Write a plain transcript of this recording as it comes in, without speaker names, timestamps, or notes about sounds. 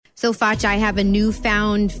So, Foch, I have a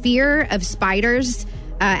newfound fear of spiders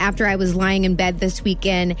after I was lying in bed this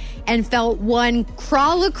weekend and felt one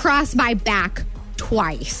crawl across my back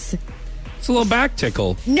twice. It's a little back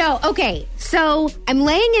tickle. No, okay. So I'm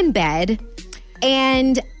laying in bed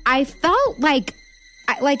and I felt like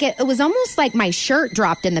it was almost like my shirt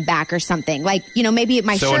dropped in the back or something. Like, maybe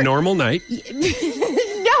my shirt. So a normal night.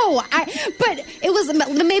 No, but it was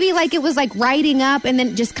maybe like it was like riding up and then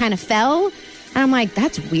it just kind of fell. And I'm like,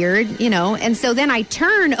 that's weird, And so then I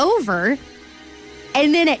turn over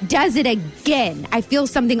and then it does it again. I feel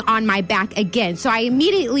something on my back again. So I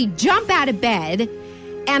immediately jump out of bed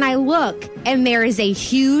and I look and there is a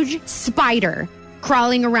huge spider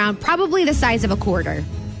crawling around, probably the size of a quarter.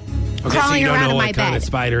 Okay, so you don't know what kind of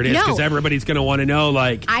spider it is because everybody's going to want to know,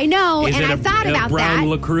 like... I know, and I thought about that. Brown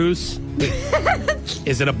Lacrosse?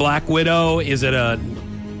 Is it a black widow? Is it a...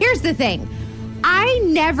 Here's the thing.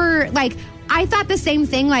 I thought the same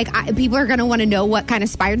thing, people are going to want to know what kind of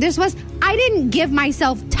spider this was. I didn't give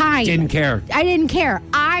myself time. Didn't care. I didn't care.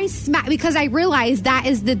 I smacked because I realized that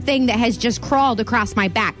is the thing that has just crawled across my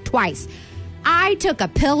back twice. I took a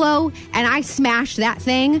pillow and I smashed that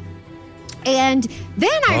thing. And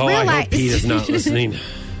then I realized... I hope Pete is not listening.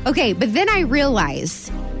 Okay, but then I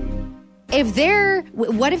realized,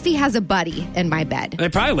 what if he has a buddy in my bed? They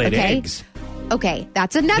probably laid eggs. Okay,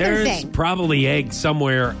 that's another thing. There's probably eggs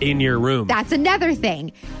somewhere in your room. That's another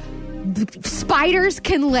thing. Spiders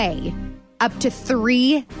can lay up to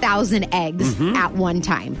 3,000 eggs at one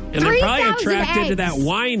time. And they're probably attracted to that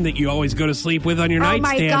wine that you always go to sleep with on your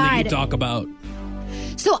nightstand that you talk about.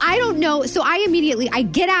 So I don't know. So I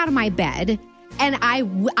get out of my bed, and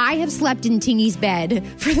I have slept in Tingy's bed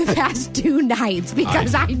for the past 2 nights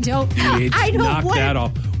because I don't knock that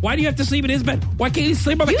off. Why do you have to sleep in his bed? Why can't you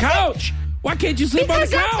sleep on the couch? Why can't you sleep on the couch?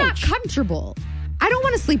 Because that's not comfortable. I don't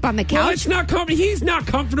want to sleep on the couch. Well, it's not comfortable. He's not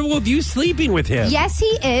comfortable with you sleeping with him. Yes, he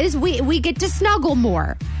is. We get to snuggle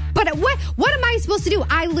more. But what am I supposed to do?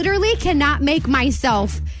 I literally cannot make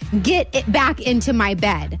myself get it back into my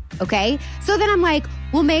bed. Okay? So then I'm like,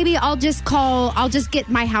 well, maybe I'll just get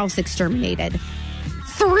my house exterminated.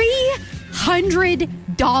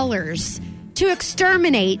 $300 to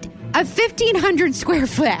exterminate a 1,500 square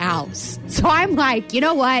foot house. So I'm like, you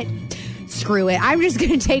know what? Screw it. I'm just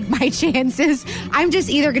going to take my chances. I'm just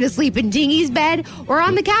either going to sleep in Dingy's bed or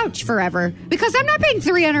on the couch forever because I'm not paying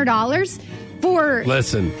 $300 for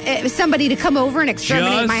somebody to come over and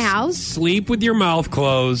exterminate my house. Sleep with your mouth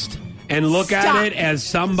closed and look at it as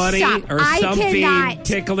somebody or something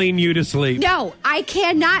tickling you to sleep. No, I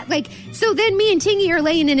cannot. So then me and Tingy are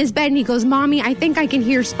laying in his bed and he goes, Mommy, I think I can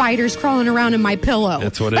hear spiders crawling around in my pillow.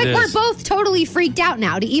 That's what it is. We're both totally freaked out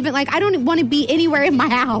now to even, I don't want to be anywhere in my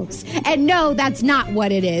house. And no, that's not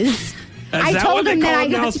what it is. I told him that I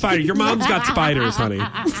got spiders. Your mom's got spiders, honey.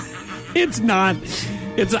 It's not.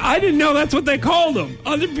 I didn't know that's what they called them.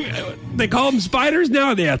 They call them spiders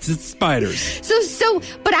now. Yes, it's spiders.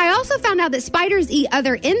 But I also found out that spiders eat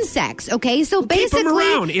other insects. Okay, so basically, keep them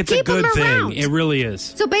around. It's a good thing. It really is.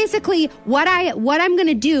 So basically, what I'm going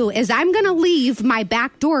to do is I'm going to leave my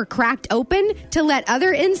back door cracked open to let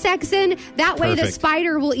other insects in. That way, the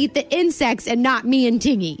spider will eat the insects and not me and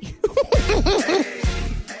Tingy.